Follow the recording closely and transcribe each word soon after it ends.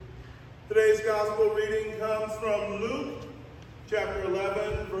Today's gospel reading comes from Luke chapter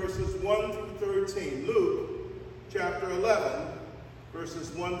 11, verses 1 through 13. Luke chapter 11,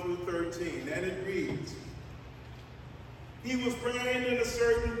 verses 1 through 13, and it reads, "He was praying in a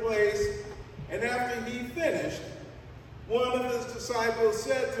certain place, and after he finished, one of his disciples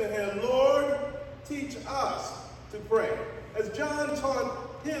said to him, 'Lord, teach us to pray, as John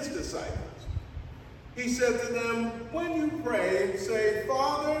taught his disciples.' He said to them, 'When you pray, say,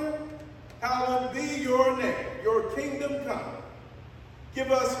 Father, hallowed be your name, your kingdom come.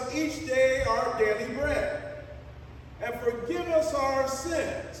 Give us each day our daily bread, and forgive us our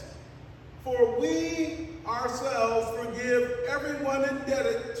sins, for we ourselves forgive everyone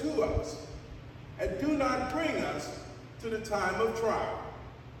indebted to us, and do not bring us to the time of trial.'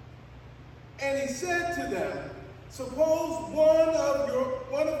 And he said to them, 'Suppose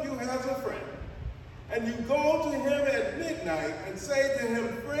one of you has a friend, and you go to him at midnight and say to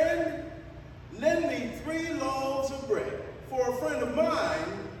him, Friend, lend me 3 loaves of bread, for a friend of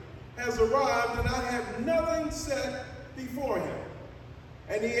mine has arrived and I have nothing set before him.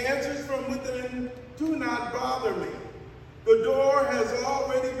 And he answers from within, Do not bother me. The door has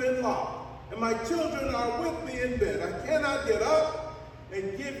already been locked, and my children are with me in bed. I cannot get up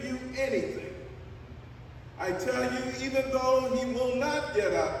and give you anything. I tell you, even though he will not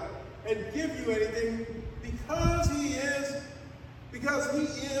get up and give you anything, because he is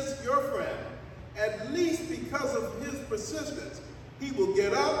your friend, at least because of his persistence, he will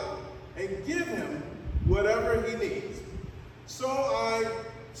get up and give him whatever he needs. So I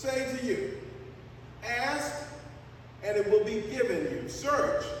say to you, ask, and it will be given you.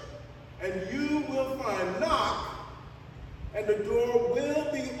 Search, and you will find. Knock, and the door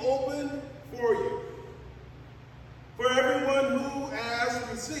will be opened for you. For everyone who asks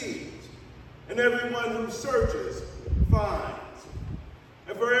receives, and everyone who searches finds.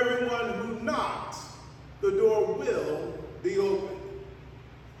 And for everyone who knocks, the door will be opened.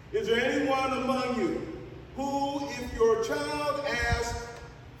 Is there anyone among you who, if your child asks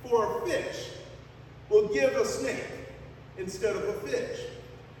for a fish, will give a snake instead of a fish?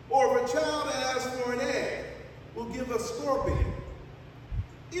 Or if a child asks for an egg, will give a scorpion?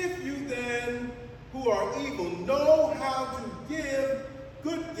 If you then, who are evil, know how to give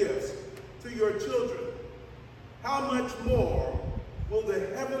good gifts to your children, how much more will the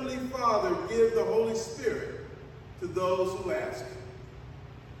Heavenly Father give the Holy Spirit to those who ask him?"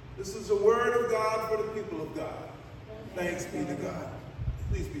 This is the word of God for the people of God. Thanks be to God.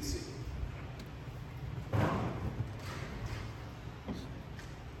 Please be seated.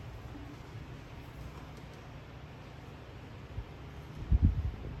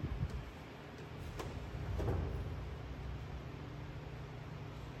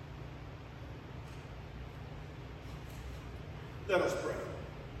 Let us pray.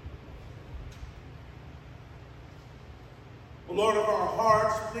 O Lord of our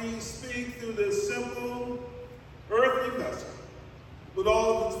hearts, please speak through this simple, earthly vessel with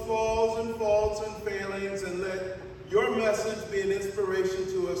all of its flaws and faults and failings, and let your message be an inspiration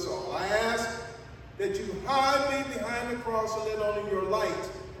to us all. I ask that you hide me behind the cross and let only your light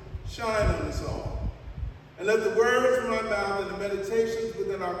shine on us all. And let the words of my mouth and the meditations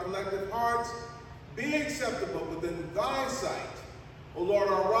within our collective hearts be acceptable within thy sight, O Lord,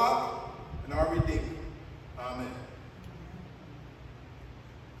 our rock and our redeemer. Amen.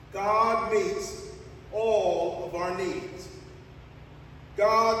 God meets all of our needs.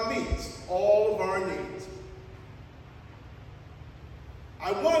 God meets all of our needs.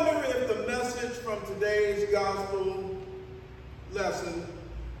 I wonder if the message from today's gospel lesson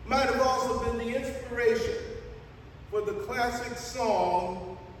might have also been the inspiration for the classic song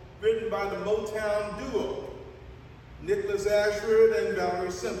written by the Motown duo, Nicholas Ashford and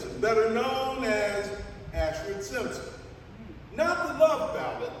Valerie Simpson, better known as Ashford Simpson. Not the love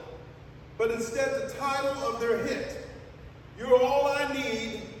ballad, but instead the title of their hit, You're All I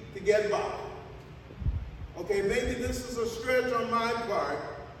Need to Get By. Okay, maybe this is a stretch on my part.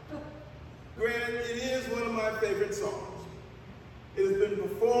 Granted, it is one of my favorite songs. It has been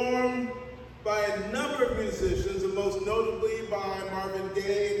performed by a number of musicians, and most notably by Marvin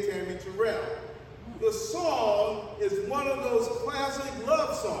Gaye and Tammy Terrell. The song is one of those classic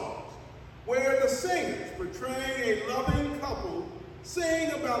love songs where the singers, portraying a loving couple, sing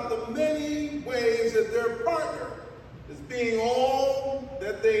about the many ways that their partner is being all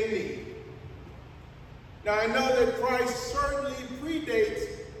that they need. Now, I know that Christ certainly predates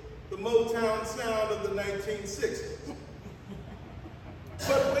the Motown sound of the 1960s.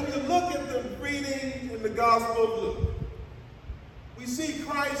 But when you look at the reading in the Gospel of Luke, we see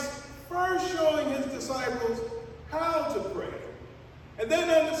Christ first showing his disciples how to pray, And then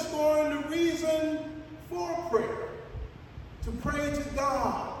underscoring the reason for prayer. To pray to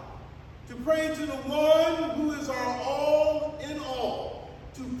God. To pray to the one who is our all in all.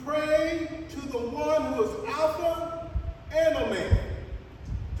 To pray to the one who is Alpha and Omega.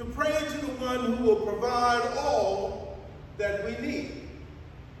 To pray to the one who will provide all that we need.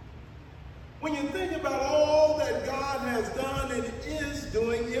 When you think about all that God has done and is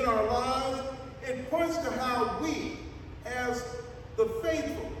doing in our lives, it points to how we, as the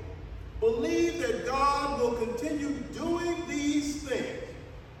faithful, believe that God will continue doing these things,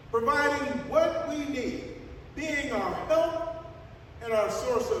 providing what we need, being our help and our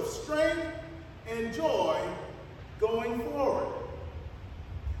source of strength and joy going forward.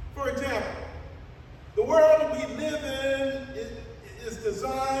 For example, the world we live in is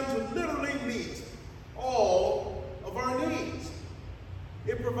designed to literally meet all of our needs.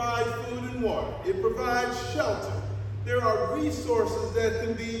 It provides food and water. It provides shelter. There are resources that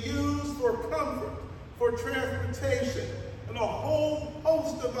can be used for comfort, for transportation, and a whole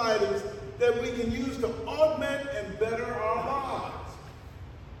host of items that we can use to augment and better our lives.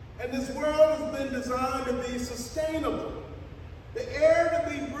 And this world has been designed to be sustainable. The air that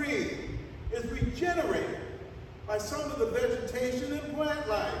we breathe is regenerated by some of the vegetation and plant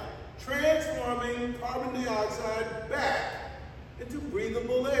life, transforming carbon dioxide back into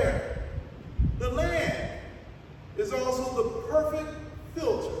breathable air. The land is also the perfect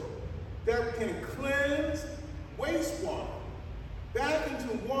filter that can cleanse wastewater back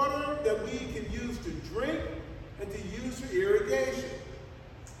into water that we can use to drink and to use for irrigation.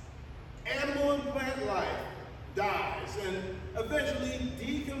 Animal and plant life dies and eventually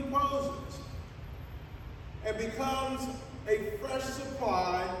decomposes and becomes a fresh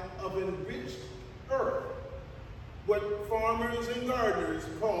supply of enriched earth, what farmers and gardeners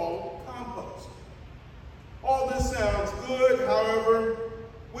call compost. All this sounds good, however,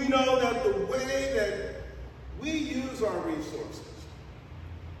 we know that the way that we use our resources,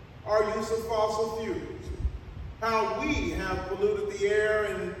 our use of fossil fuels, how we have polluted the air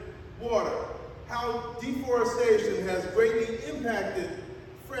and water, how deforestation has greatly impacted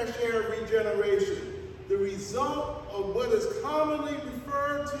fresh air regeneration, the result of what is commonly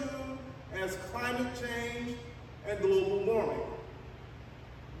referred to as climate change and global warming.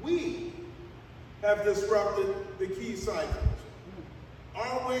 We have disrupted the key cycles.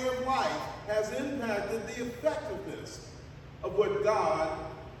 Our way of life has impacted the effectiveness of what God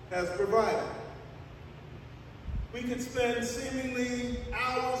has provided. We could spend seemingly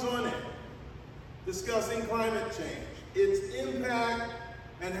hours on it discussing climate change, its impact,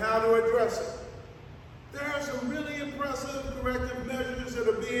 and how to address it. There are some really impressive corrective measures that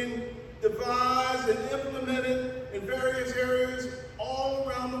are being devised and implemented in various areas all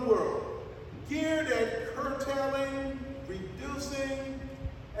around the world, geared at curtailing, reducing,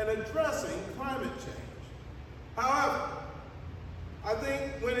 and addressing climate change. However, I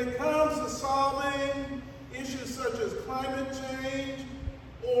think when it comes to solving issues such as climate change,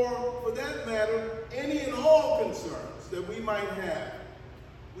 or for that matter, any and all concerns that we might have,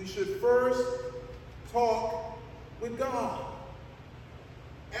 we should first talk with God.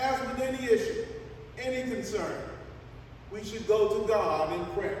 As with any issue, any concern, we should go to God in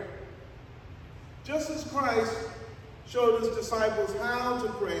prayer. Just as Christ showed his disciples how to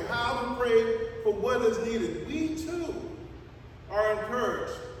pray for what is needed, we too are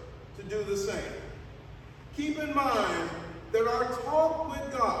encouraged to do the same. Keep in mind that our talk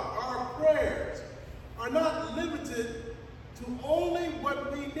with God, our prayers, are not limited to only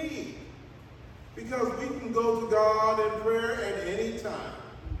what we need, because we can go to God in prayer at any time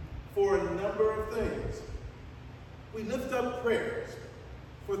for a number of things. We lift up prayers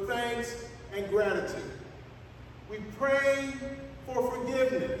for thanks and gratitude. We pray for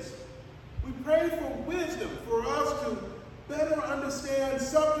forgiveness. We pray for wisdom for us to better understand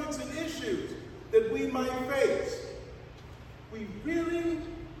subjects and issues that we might face. We really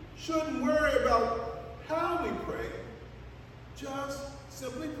shouldn't worry about how we pray. Just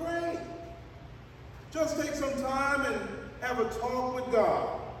simply pray. Just take some time and have a talk with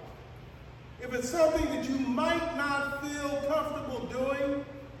God. If it's something that you might not feel comfortable doing,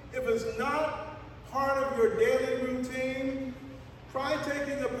 if it's not part of your daily routine, try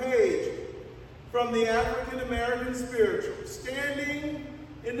taking a page from the African American spiritual, Standing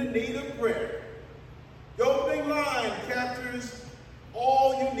in the Need of Prayer. The opening line captures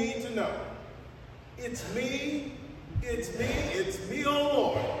all you need to know. It's me, oh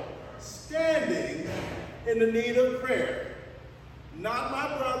Lord, standing in the need of prayer. Not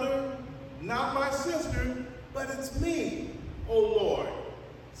my brother, not my sister, but it's me, oh Lord,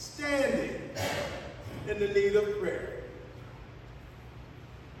 standing in the need of prayer.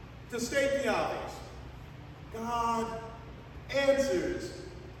 To state the obvious, God answers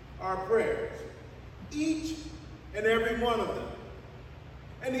our prayers, each and every one of them.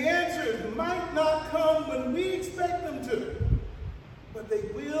 And the answers might not come when we expect them to, but they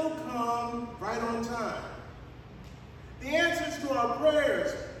will come right on time. The answers to our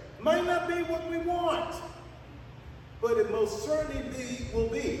prayers might not be what we want, but it most certainly will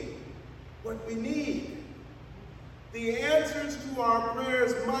be what we need. The answers to our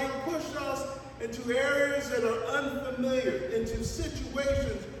prayers might push us into areas that are unfamiliar, into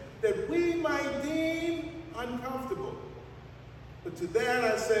situations that we might deem uncomfortable. But to that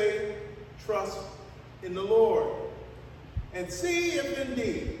I say, trust in the Lord, and see if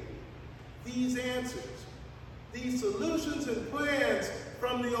indeed these answers, these solutions and plans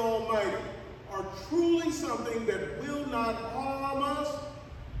from the Almighty are truly something that will not harm us,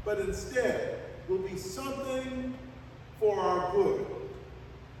 but instead will be something for our good.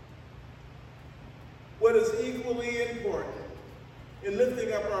 What is equally important in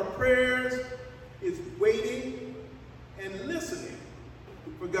lifting up our prayers is waiting and listening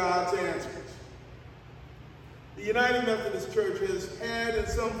for God's answers. The United Methodist Church has had, in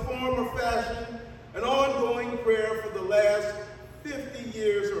some form or fashion, an ongoing prayer for the last 50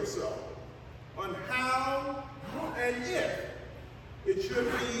 years or so on how and if it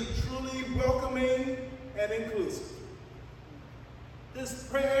should be truly welcoming and inclusive. This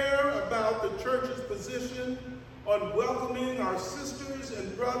prayer about the church's position on welcoming our sisters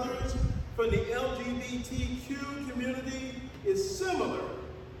and brothers from the LGBTQ community is similar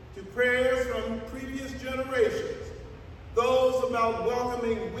to prayers from previous generations, those about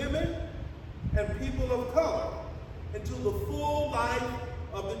welcoming women and people of color into the full life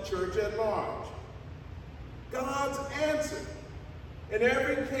of the church at large. God's answer in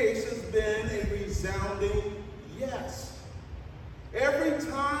every case has been a resounding yes. Every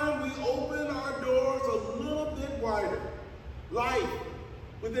time we open our doors a little bit wider, life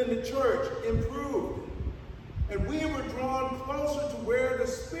within the church improved, and we were drawn closer to where the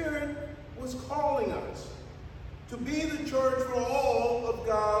Spirit was calling us, to be the church for all of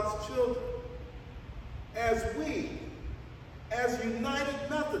God's children. As we, as United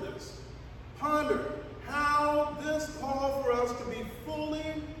Methodists, ponder how this call for us to be fully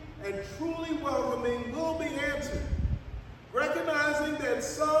and truly welcoming will be answered, recognizing that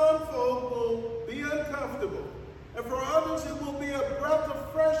some folk will be uncomfortable, and for others it will be a breath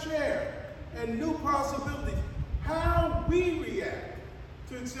of fresh air and new possibilities. How we react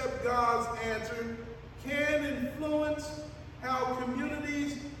to accept God's answer can influence how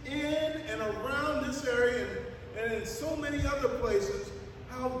communities in and around this area and in so many other places,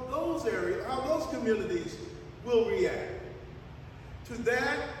 how those communities will react. To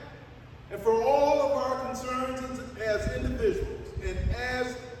that, and for all of our concerns as individuals and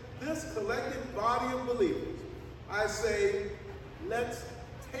as this collective body of believers, I say, let's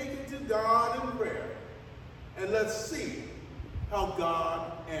take it to God in prayer, and let's see how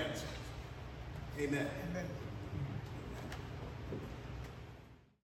God answers. Amen. Amen.